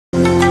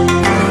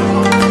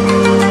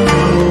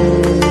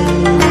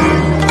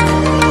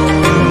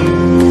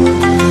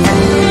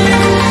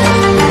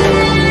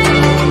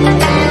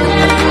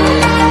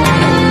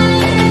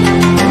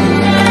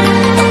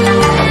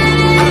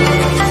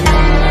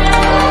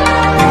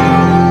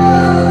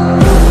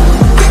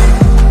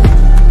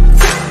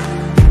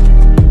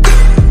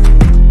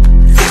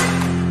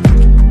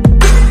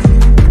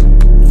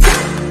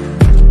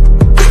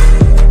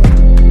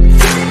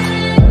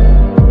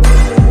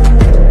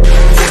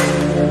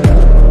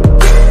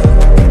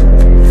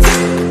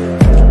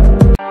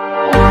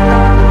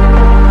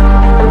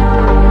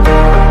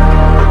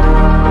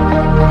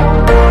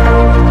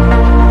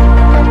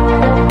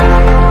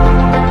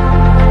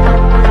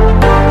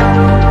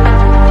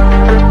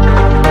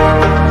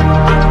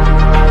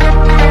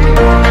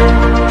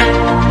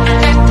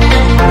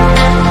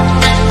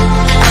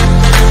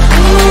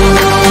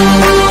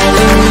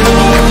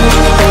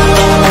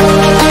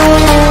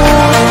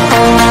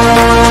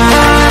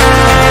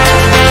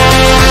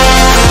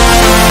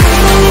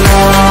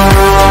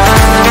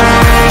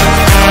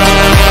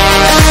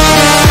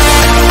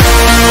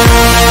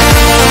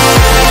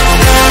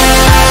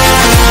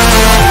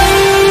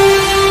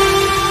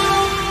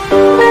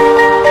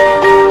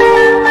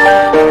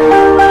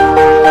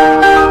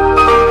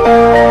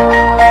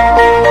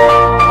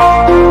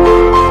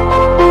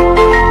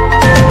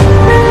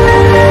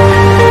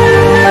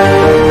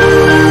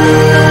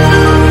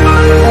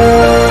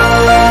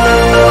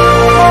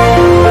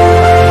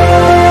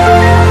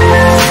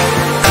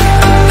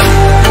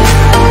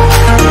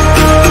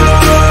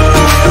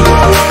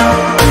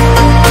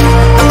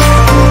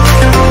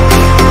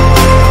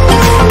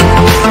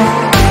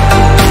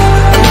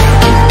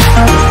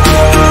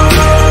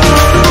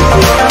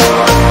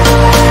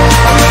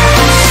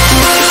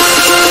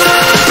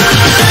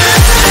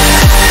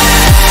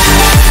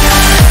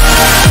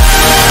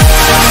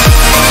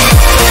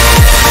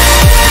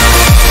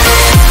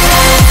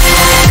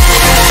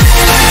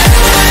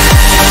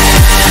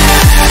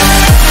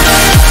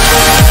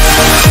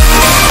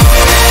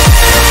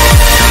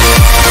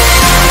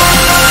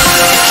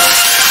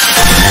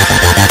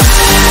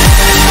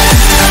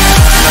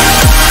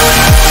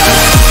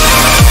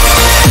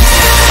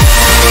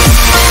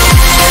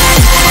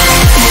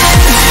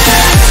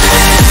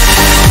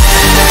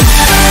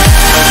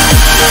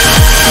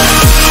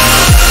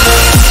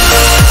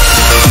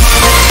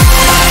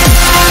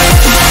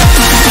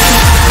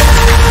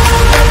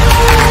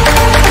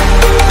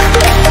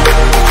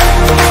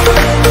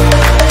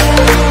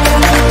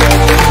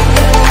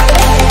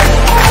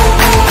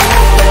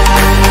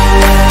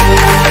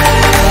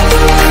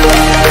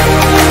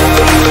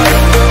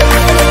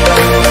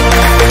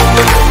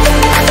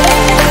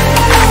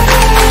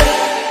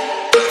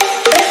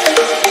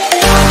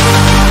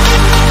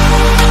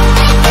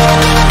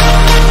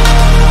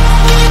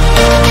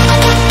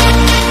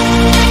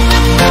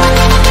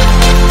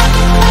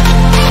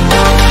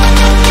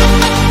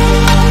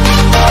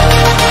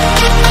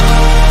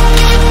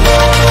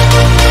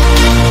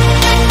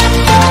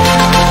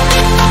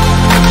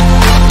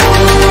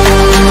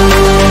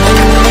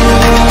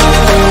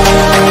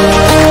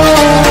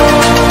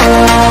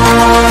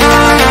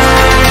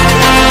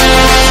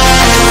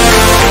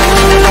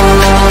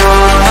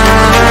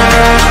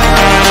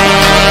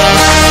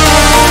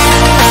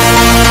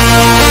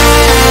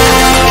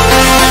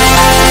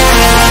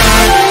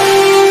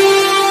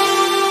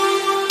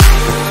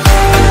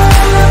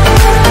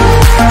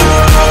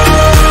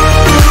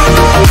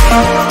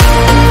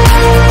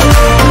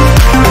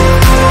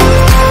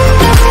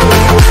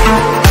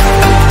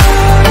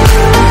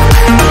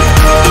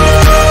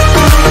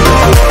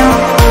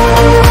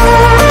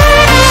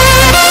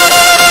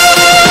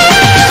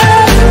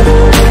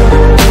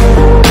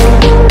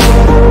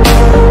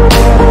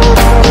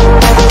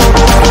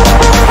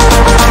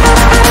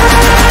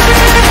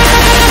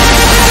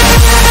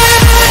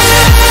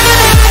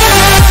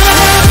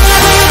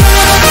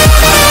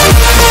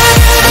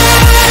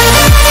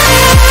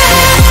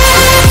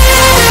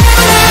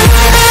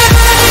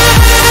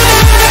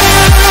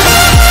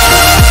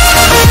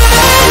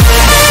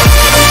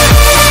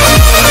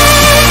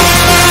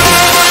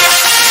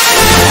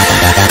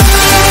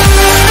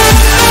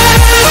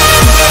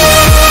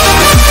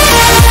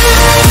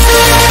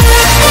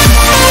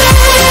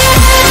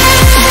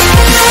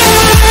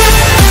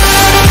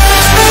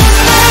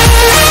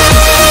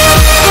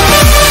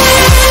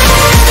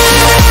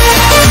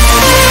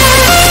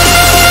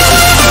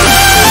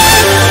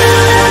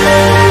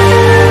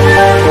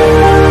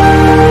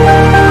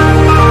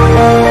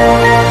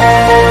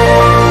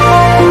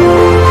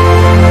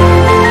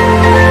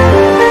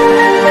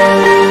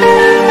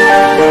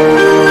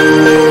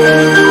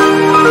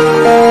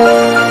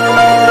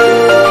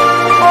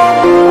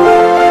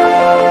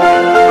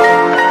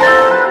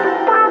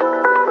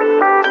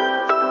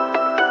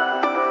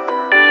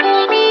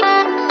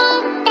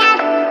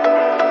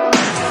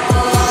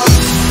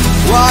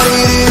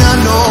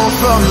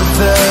from the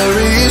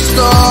very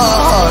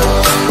start.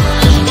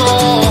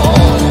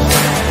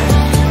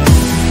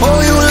 Oh,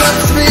 you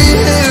left me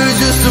here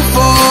just to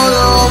fall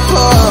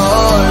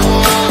apart.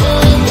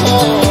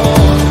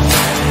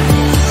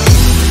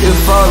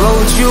 If I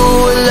wrote you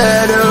a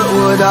letter,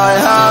 would I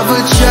have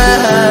a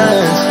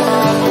chance?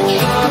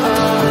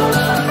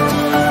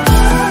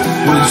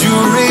 Would you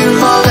read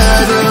my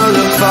letter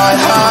if I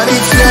had a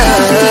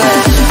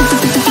chance?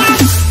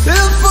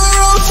 If I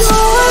wrote you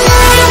a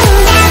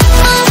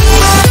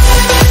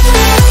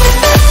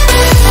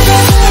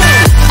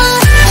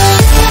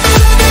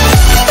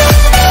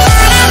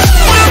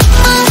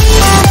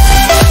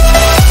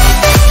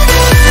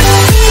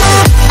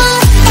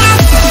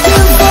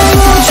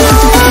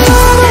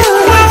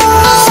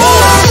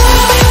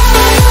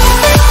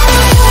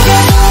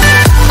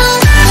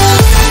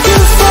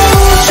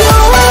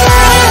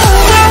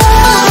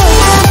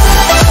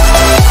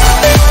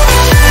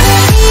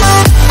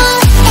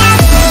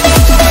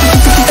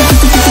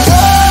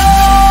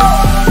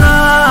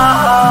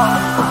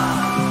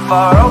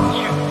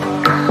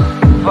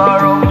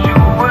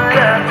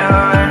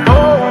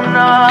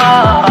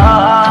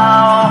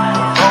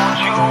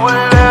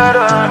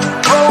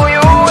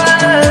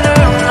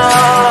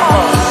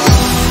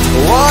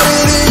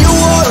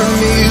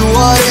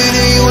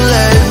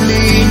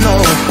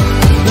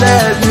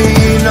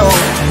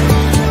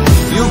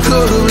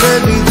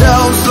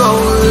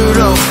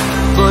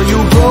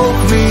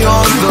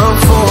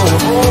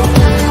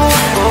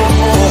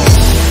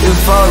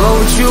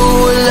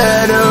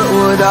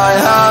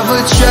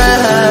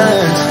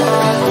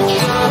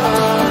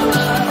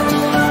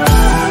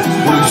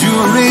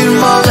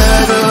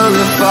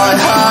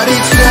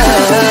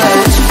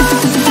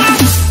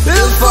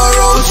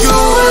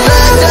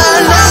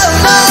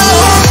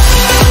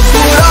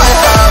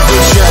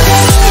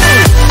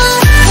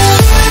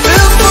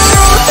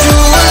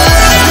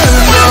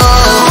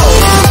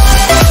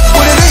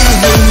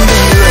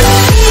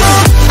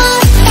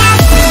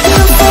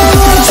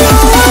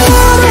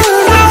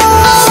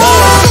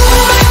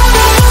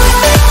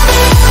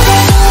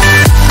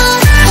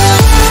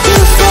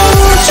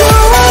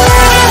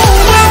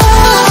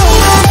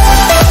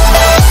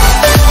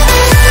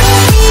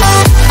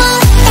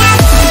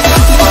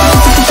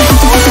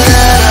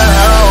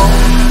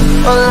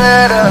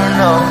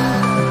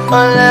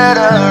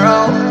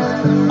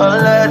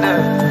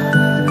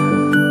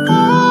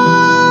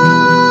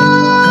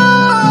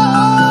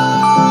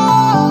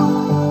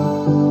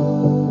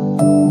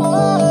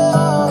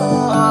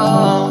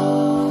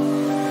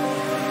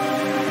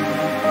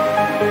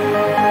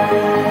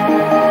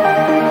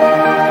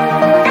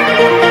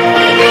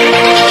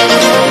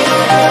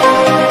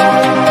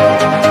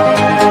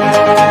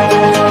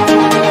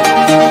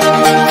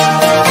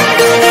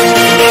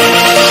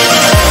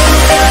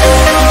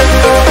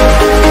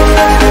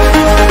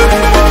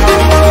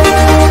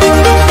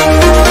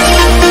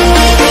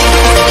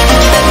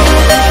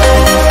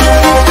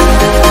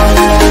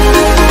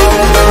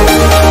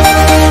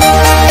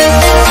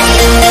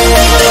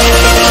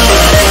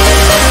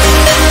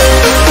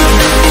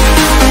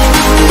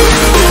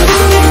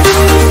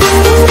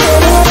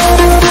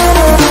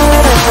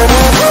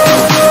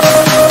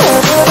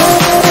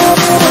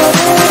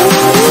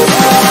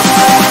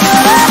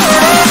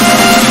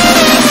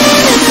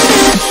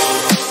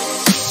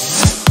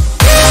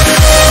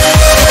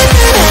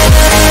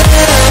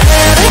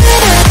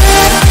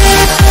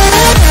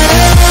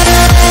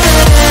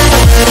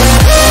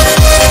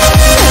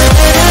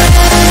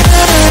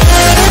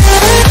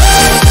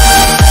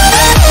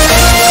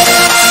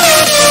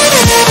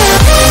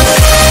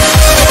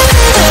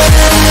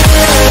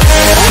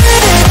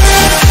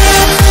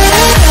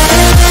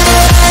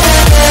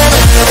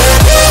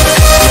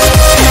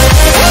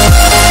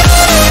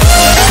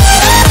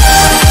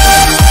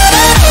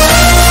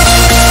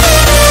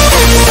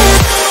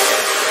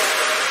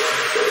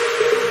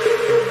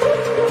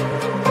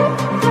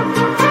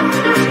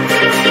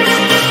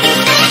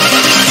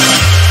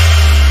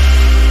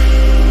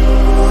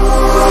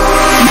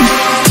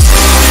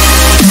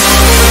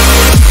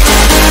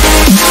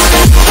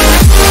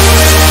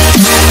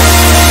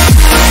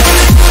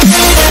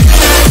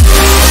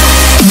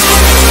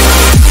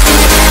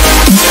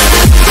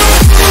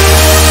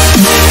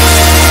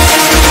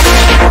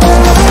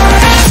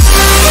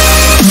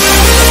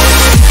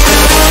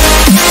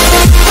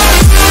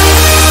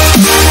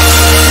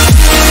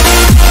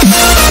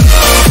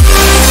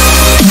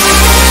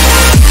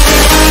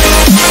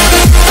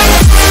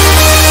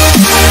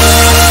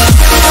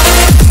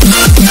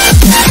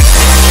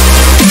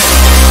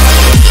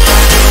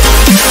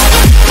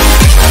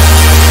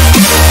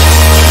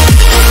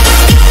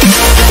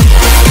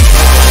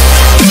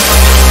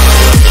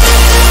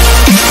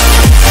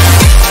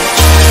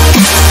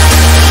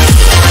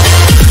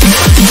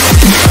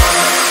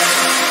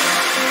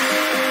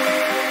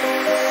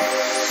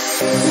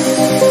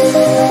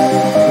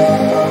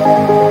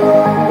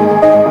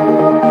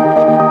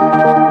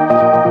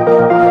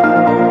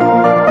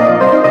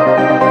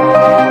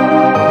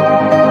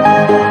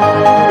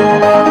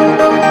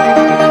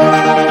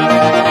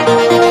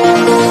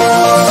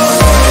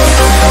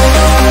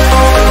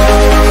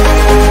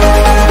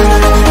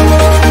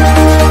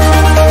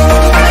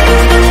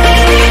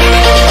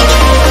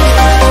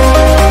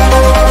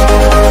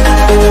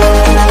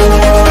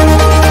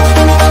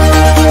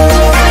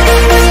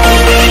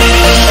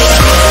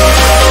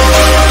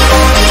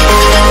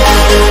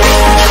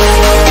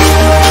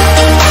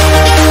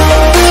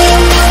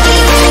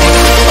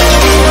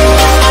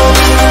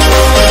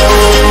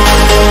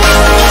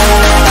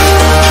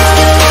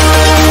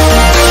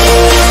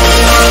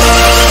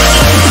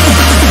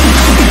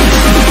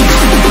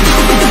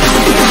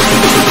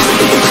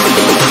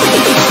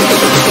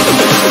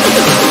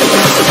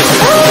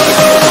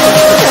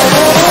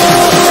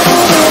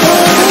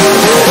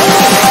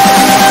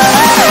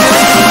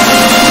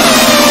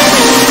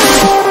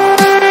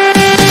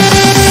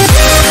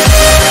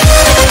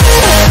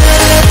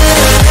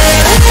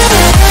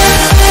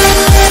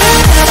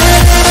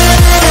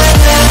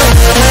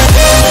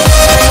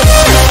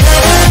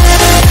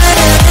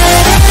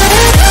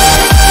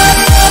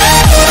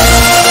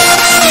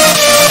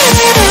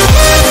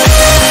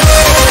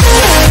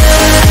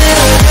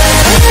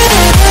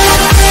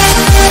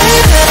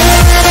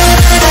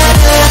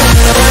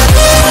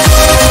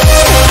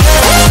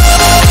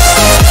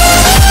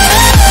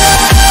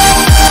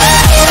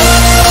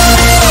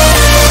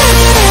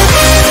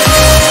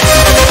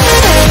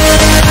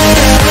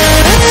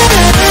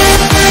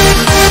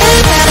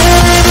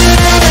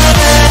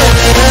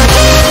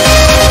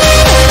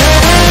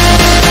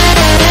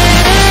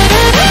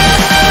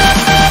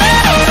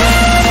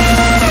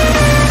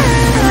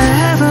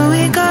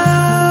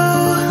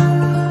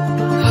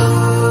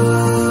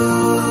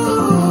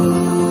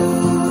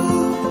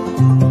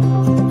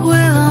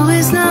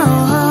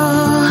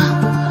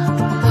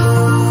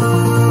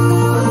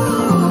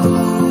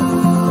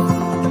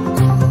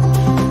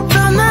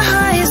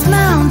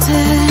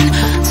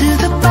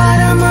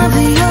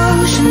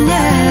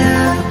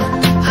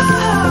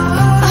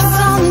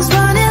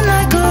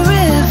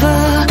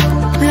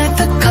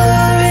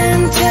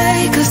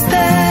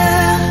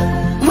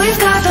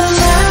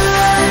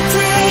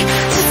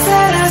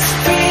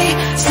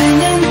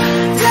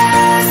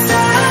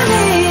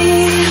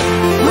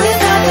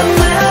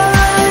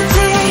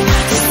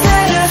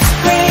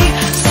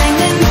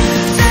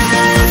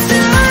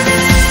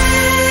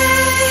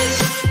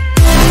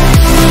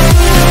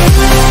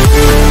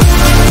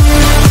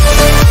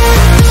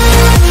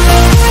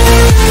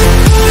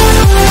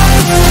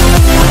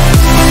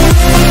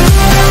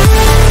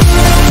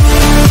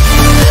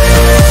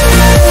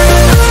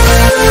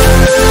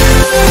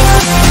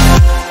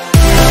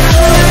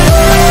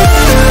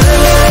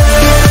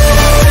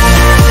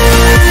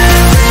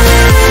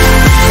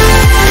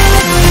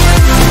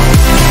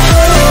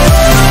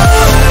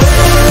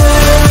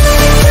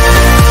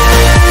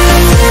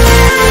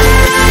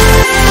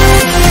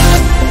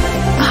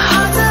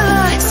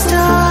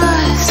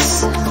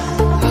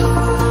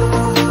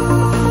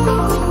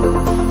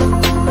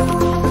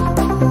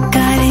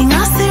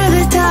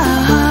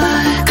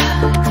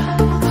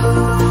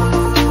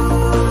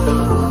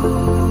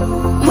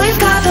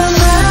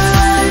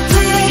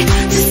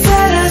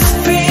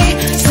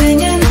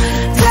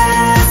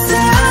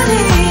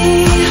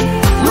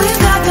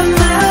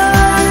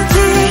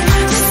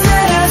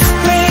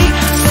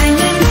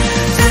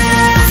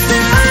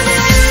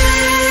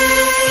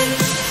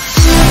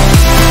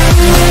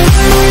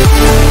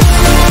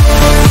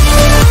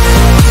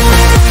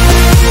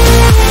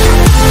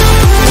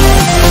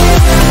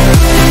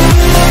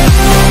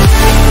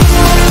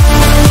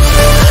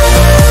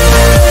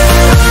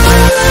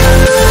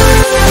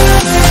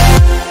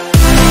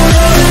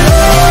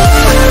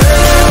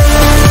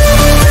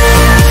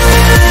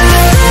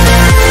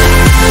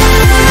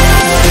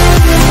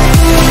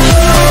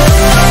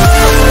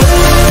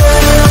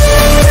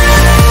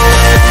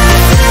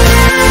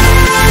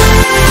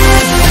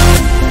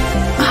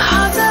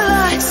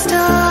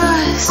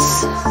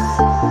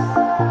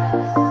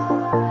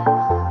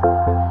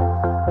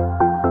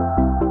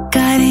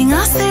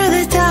us through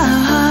the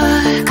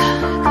dark.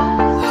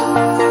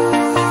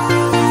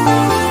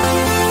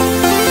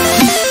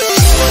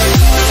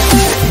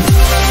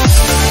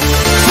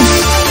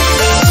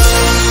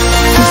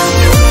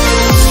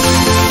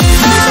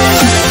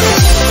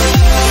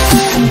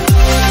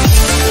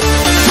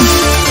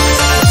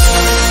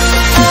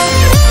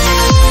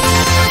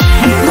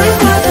 We've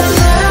got the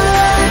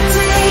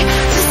melody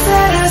to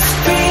set us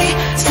free,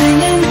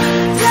 singing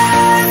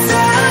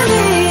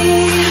destiny.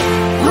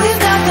 We've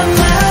got the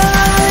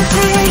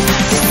melody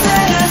to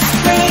set us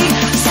free,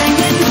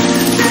 singing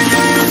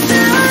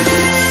destiny.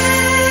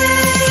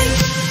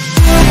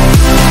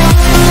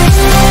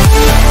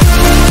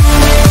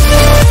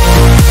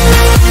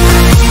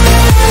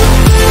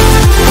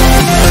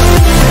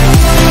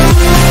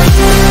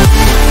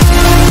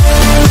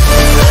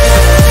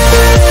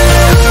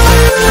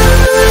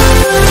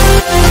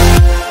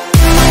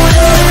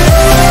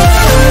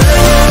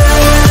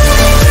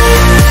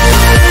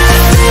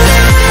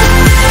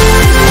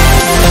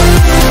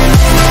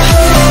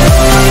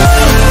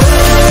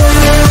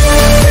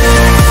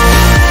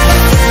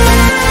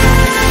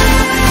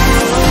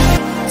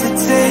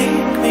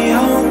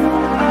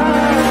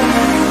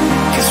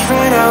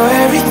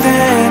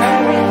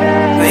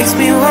 Makes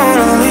me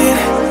wanna leave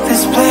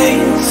this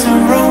place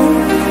and roam.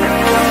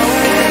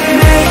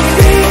 Make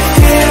me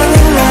feel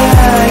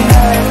alive.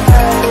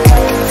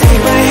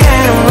 Take my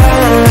hand and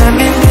run, let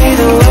me be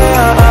the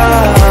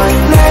one.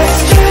 Let's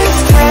just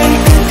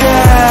take a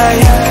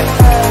dive.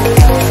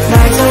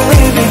 Night's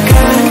only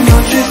begun,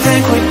 don't you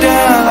think we're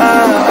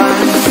done?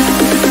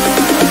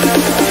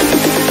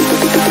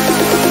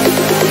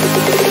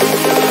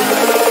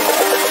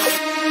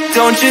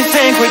 Don't you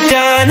think we're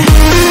done?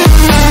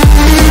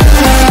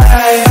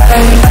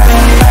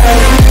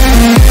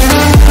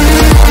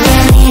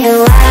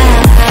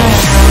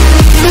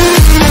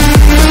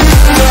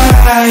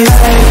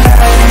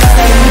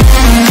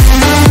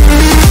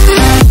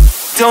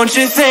 Don't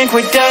you think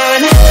we're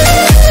done?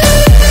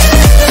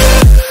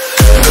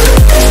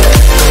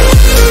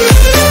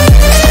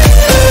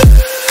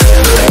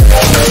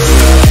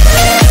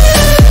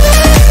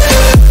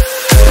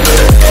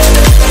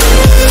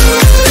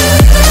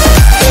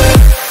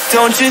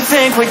 Don't you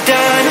think we're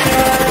done?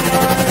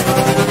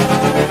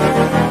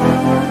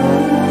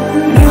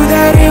 Knew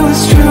that it was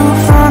true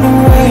from the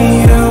way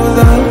you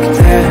looked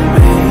at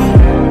me.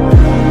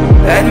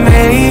 At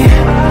me.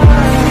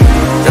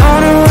 Don't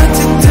know what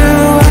to do,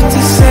 what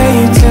to say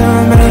to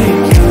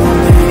make you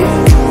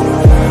leave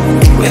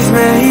with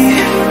me.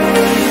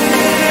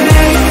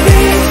 Make me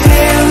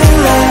feel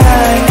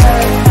alive.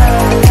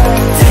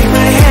 Take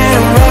my hand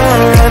and run,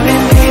 let me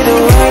be the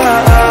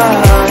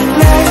one.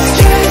 Let's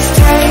just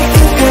take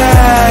a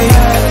dive.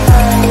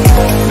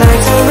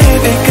 Night's only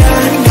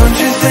begun, don't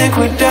you think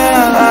we're done?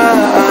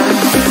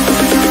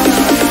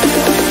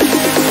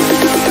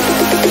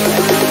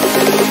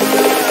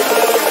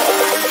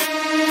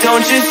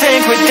 Don't you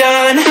think we're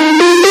done?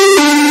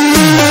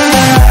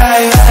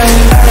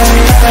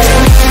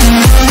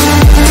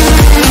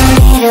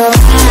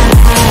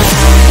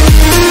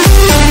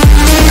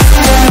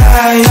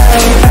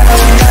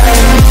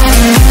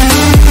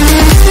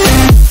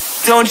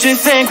 Don't you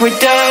think we're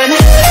done?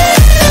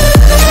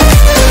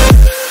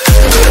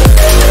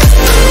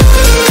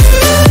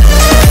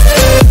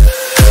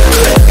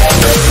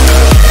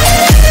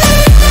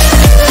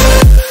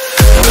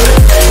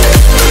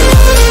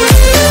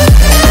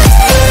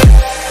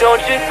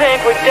 Don't you think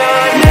we're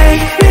done?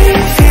 Make me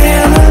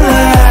feel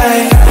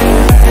alive.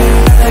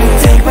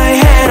 Take my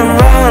hand and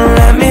run,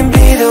 let me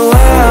be the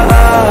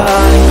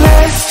one.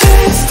 Let's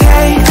just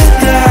take a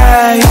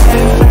dive.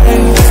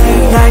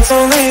 Night's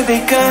only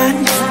begun.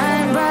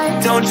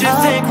 Don't you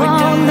think we're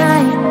done?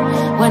 Night,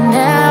 we're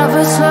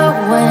never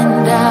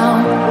slowing down.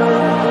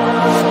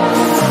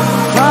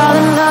 Fall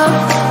in love,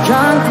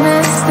 drunk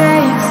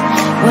mistakes,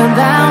 we're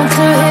bound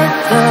to hit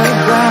the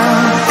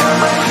ground.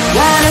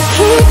 Gotta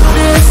keep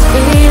this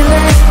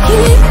feeling,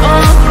 keep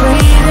on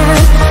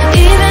breathing,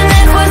 even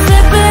if we're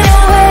slipping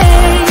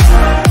away.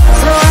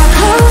 So I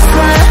close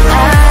my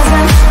eyes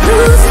and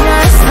lose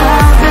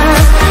myself now.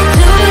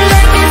 Do it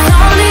like it's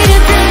only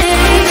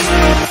today.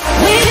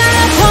 We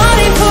gonna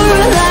party for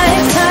a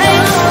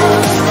lifetime.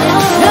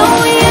 No,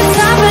 we ain't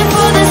stopping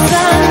for the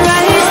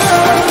sunrise.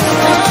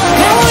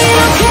 And we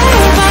don't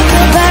care about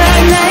the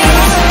bad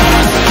nights.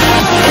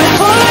 And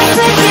for a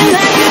second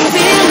I can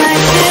feel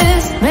like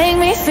this. Make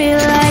me feel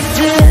like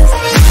this.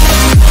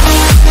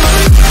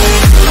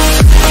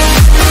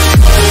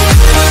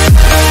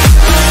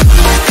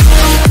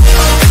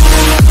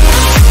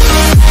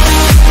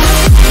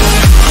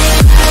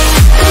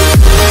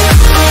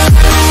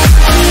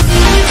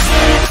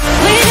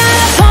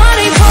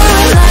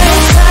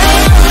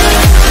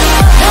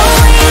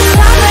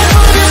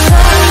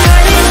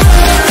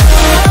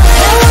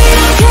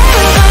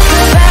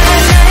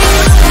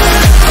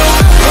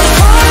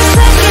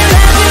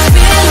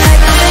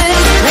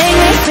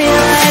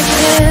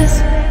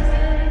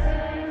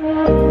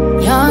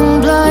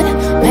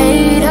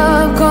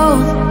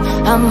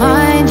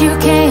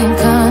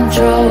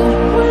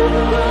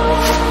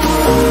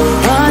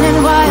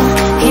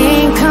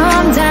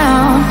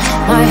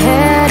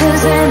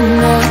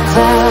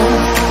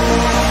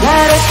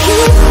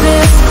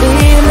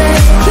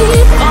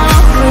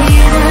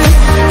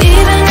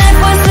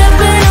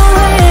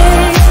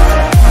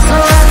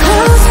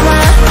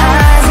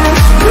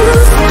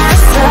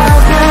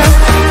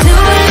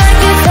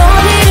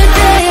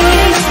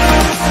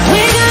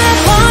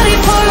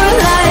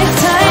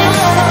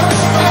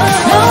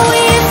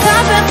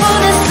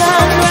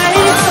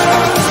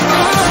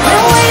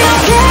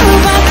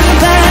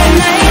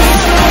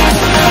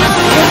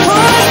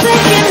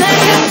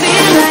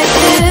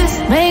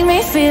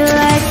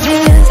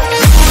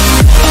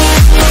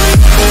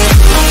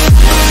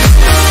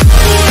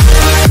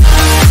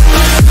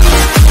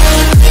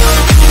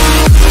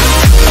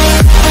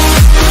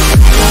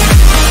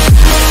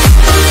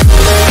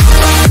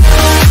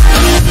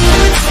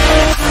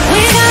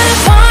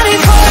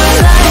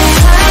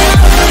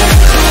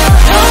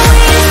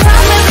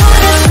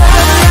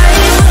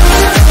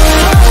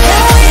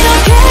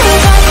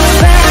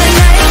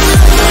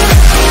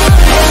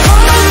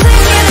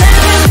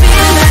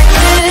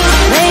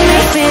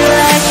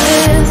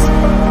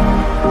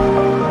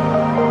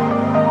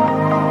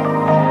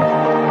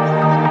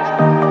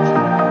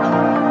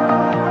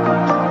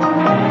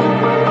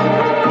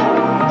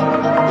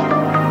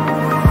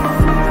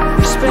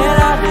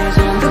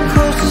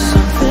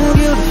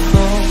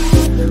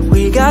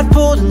 got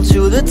pulled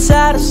into the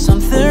tide of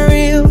something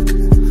real,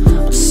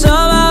 but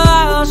somehow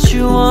I lost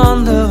you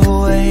on the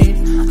way.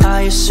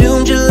 I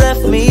assumed you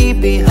left me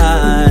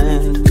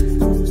behind.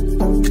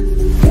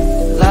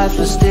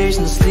 Lifeless days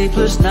and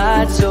sleepless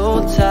nights,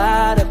 so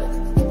tired of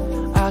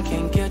it. I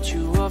can't get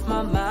you off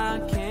my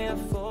mind.